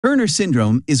Turner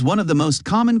syndrome is one of the most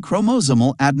common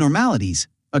chromosomal abnormalities,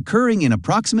 occurring in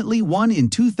approximately 1 in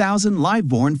 2,000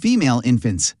 live-born female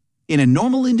infants. In a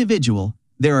normal individual,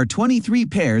 there are 23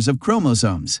 pairs of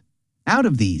chromosomes. Out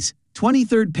of these,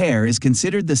 23rd pair is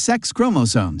considered the sex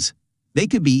chromosomes. They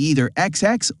could be either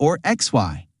XX or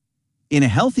XY. In a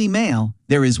healthy male,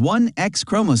 there is one X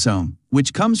chromosome,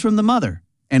 which comes from the mother,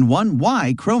 and one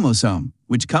Y chromosome,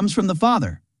 which comes from the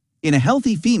father. In a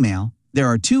healthy female, there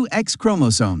are two X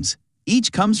chromosomes,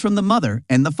 each comes from the mother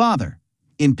and the father.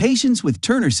 In patients with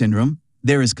Turner syndrome,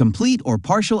 there is complete or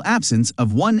partial absence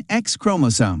of one X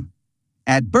chromosome.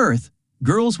 At birth,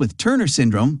 girls with Turner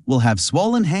syndrome will have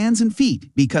swollen hands and feet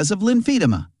because of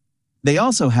lymphedema. They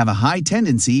also have a high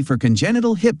tendency for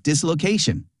congenital hip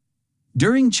dislocation.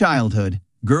 During childhood,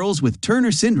 girls with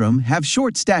Turner syndrome have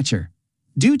short stature.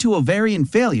 Due to ovarian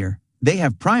failure, they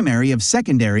have primary of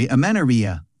secondary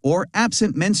amenorrhea, or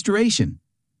absent menstruation.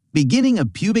 Beginning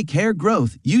of pubic hair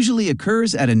growth usually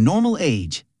occurs at a normal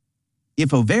age.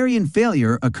 If ovarian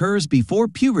failure occurs before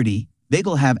puberty, they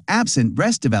will have absent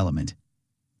breast development.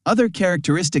 Other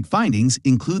characteristic findings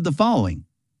include the following: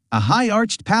 a high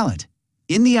arched palate.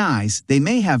 In the eyes, they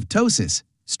may have ptosis,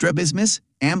 strabismus,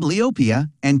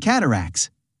 amblyopia, and cataracts.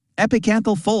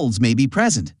 Epicanthal folds may be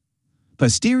present.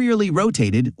 Posteriorly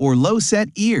rotated or low-set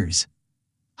ears.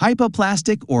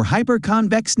 Hypoplastic or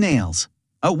hyperconvex nails.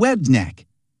 A webbed neck.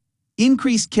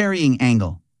 Increased carrying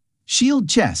angle. Shield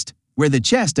chest, where the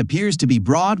chest appears to be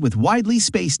broad with widely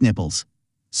spaced nipples.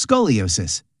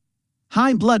 Scoliosis.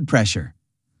 High blood pressure.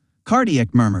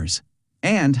 Cardiac murmurs.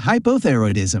 And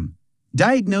hypothyroidism.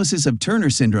 Diagnosis of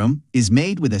Turner syndrome is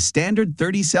made with a standard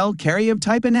 30-cell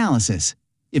karyotype analysis.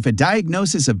 If a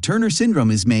diagnosis of Turner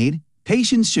syndrome is made,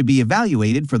 patients should be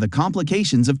evaluated for the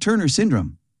complications of Turner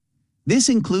syndrome. This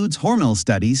includes hormonal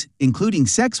studies, including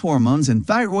sex hormones and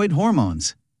thyroid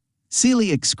hormones.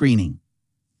 Celiac screening.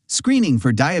 Screening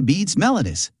for diabetes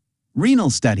mellitus. Renal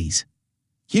studies.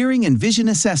 Hearing and vision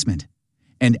assessment.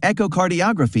 And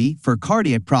echocardiography for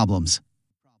cardiac problems.